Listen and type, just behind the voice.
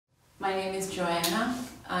My name is Joana.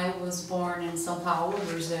 I was born in São Paulo,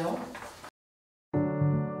 Brazil.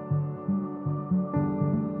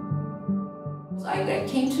 I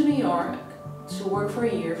came to New York to work for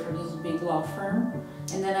a year for this big law firm,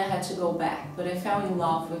 and then I had to go back. But I fell in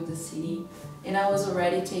love with the city, and I was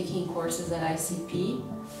already taking courses at ICP,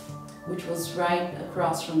 which was right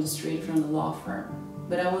across from the street from the law firm.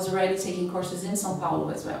 But I was already taking courses in São Paulo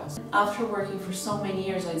as well. After working for so many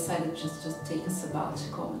years, I decided to just take a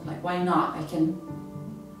sabbatical. Like, why not? I can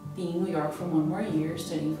be in New York for one more year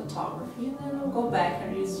studying photography, and then I'll go back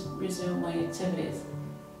and resume my activities.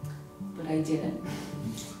 But I didn't.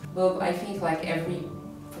 Well, I think like every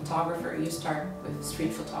photographer, you start with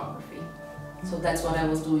street photography. So that's what I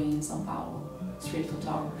was doing in São Paulo, street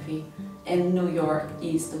photography. And New York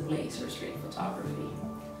is the place for street photography.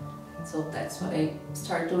 So that's what I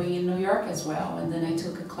started doing in New York as well. And then I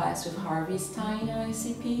took a class with Harvey Stein at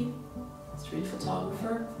ICP, street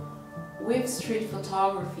photographer. With street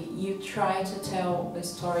photography, you try to tell a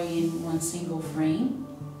story in one single frame.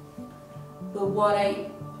 But what I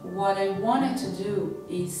wanted to do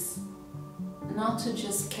is not to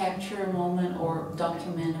just capture a moment or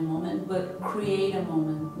document a moment, but create a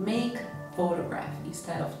moment, make a photograph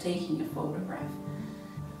instead of taking a photograph.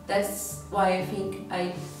 That's why I think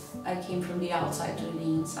I came from the outside to the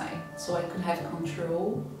inside, so I could have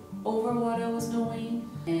control over what I was doing.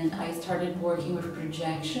 And I started working with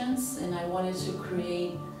projections, and I wanted to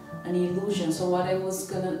create an illusion. So what I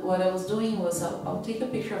was doing was I'll take a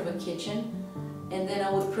picture of a kitchen, and then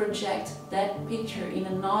I would project that picture in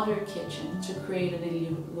another kitchen to create an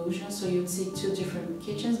illusion. So you'd see two different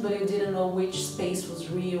kitchens, but you didn't know which space was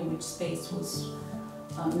real, which space was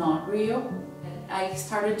not real. I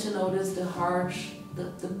started to notice the harsh,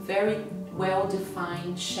 the very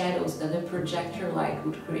well-defined shadows that the projector light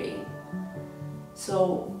would create.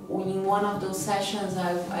 So in one of those sessions,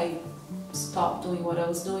 I stopped doing what I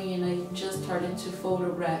was doing, and I just started to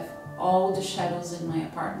photograph all the shadows in my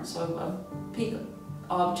apartment. So I pick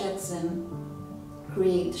objects and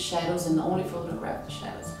create shadows and only photograph the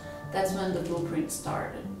shadows. That's when the blueprint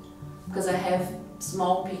started. Because I have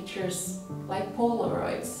small pictures, like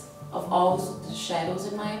Polaroids, of all the shadows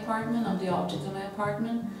in my apartment, of the objects in my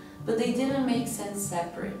apartment, but they didn't make sense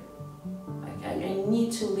separate. Like I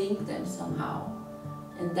need to link them somehow.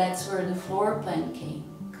 And that's where the floor plan came,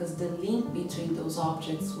 because the link between those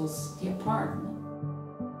objects was the apartment.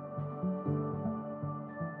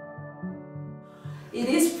 It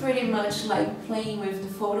is pretty much like playing with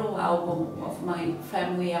the photo album of my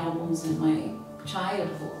family albums in my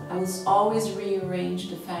childhood. I was always rearrange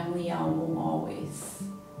the family album, always.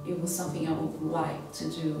 It was something I would like to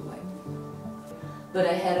do. But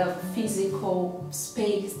I had a physical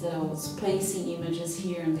space that I was placing images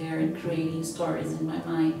here and there and creating stories in my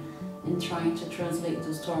mind and trying to translate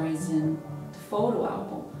those stories in the photo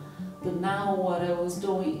album. But now what I was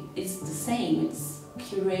doing is the same. It's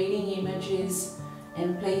curating images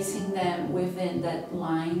and placing them within that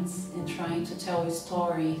lines and trying to tell a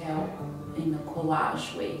story in a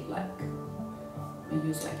collage way, like I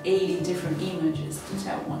use like 80 different images to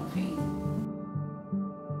tell one thing.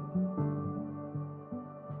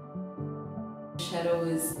 Shadow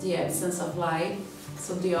is the absence of light,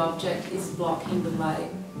 so the object is blocking the light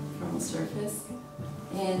from a surface.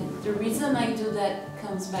 And the reason I do that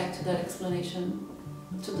comes back to that explanation,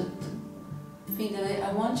 to the thing that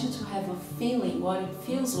I want you to have a feeling, what it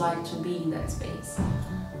feels like to be in that space,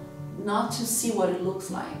 not to see what it looks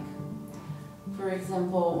like. For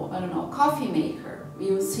example, I don't know, a coffee maker.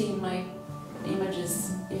 You see in my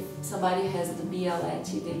images, if somebody has the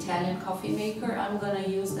Bialetti, the Italian coffee maker, I'm gonna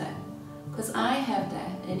use that. Because I have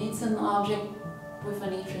that, and it's an object with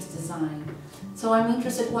an interest design. So I'm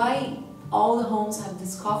interested why all the homes have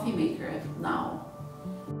this coffee maker now.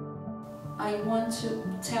 I want to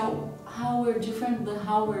tell how we're different, but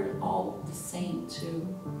how we're all the same too.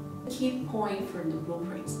 The key point for the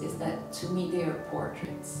blueprints is that, to me, they are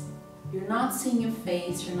portraits. You're not seeing a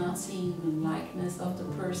face, you're not seeing the likeness of the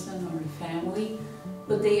person or the family,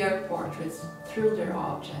 but they are portraits through their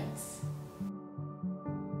objects.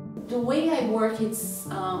 The way I work, it's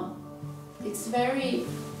very,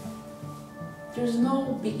 there's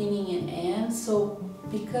no beginning and end, so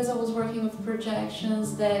because I was working with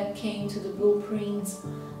projections, that came to the blueprints,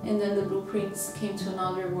 and then the blueprints came to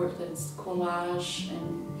another work that's collage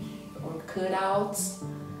or cutouts.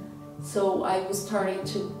 So I was starting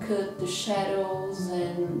to cut the shadows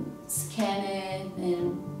and scan it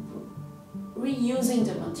and reusing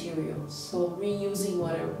the materials. So reusing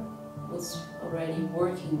what I was already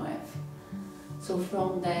working with. So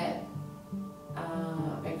from that,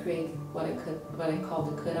 I create what I call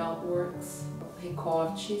the cutout works,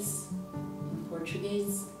 recortes,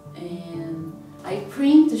 Portuguese, and I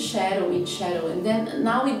print the shadow, each shadow, and then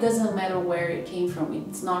now it doesn't matter where it came from.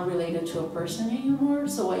 It's not related to a person anymore,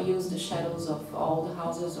 so I use the shadows of all the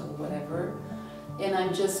houses or whatever, and I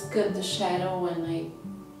just cut the shadow and I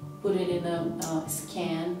put it in a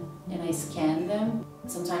scan, and I scan them.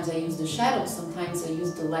 Sometimes I use the shadows, sometimes I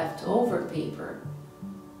use the leftover paper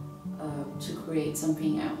to create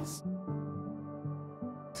something else.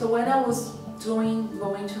 So when I was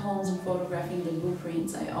going to homes and photographing the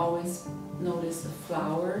blueprints, I always noticed a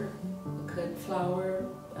flower, a cut flower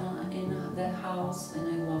in that house, and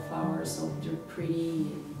I love flowers, so they're pretty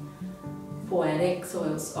poetic, so I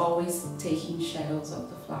was always taking shadows of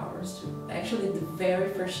the flowers too. Actually, the very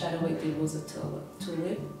first shadow I did was a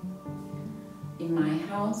tulip in my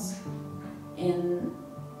house, and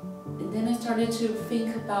then I started to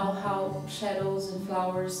think about how shadows and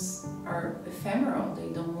flowers are ephemeral, they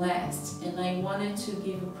don't last, and I wanted to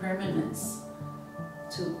give a permanence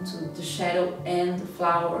to the shadow and the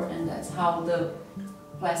flower, and that's how the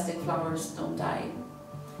plastic flowers don't die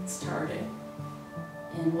started.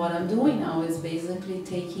 And what I'm doing now is basically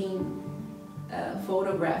taking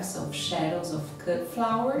photographs of shadows of cut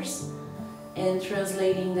flowers and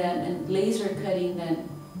translating them and laser cutting them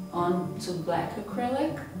onto black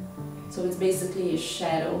acrylic. So it's basically a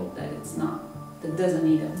shadow that doesn't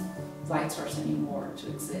need a light source anymore to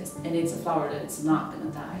exist. And it's a flower that's not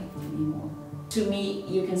gonna die anymore. To me,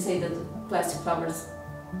 you can say that the plastic flowers,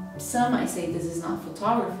 some might say this is not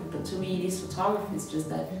photography, but to me it is photography. It's just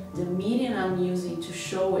that the medium I'm using to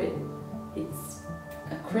show it, it's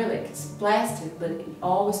acrylic, it's plastic, but it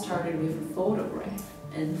always started with a photograph.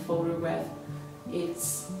 And the photograph,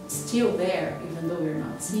 it's still there, even though we're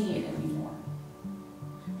not seeing it anymore.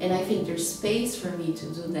 And I think there's space for me to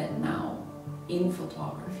do that now in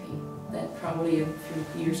photography, that probably a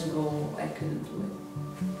few years ago I couldn't do it.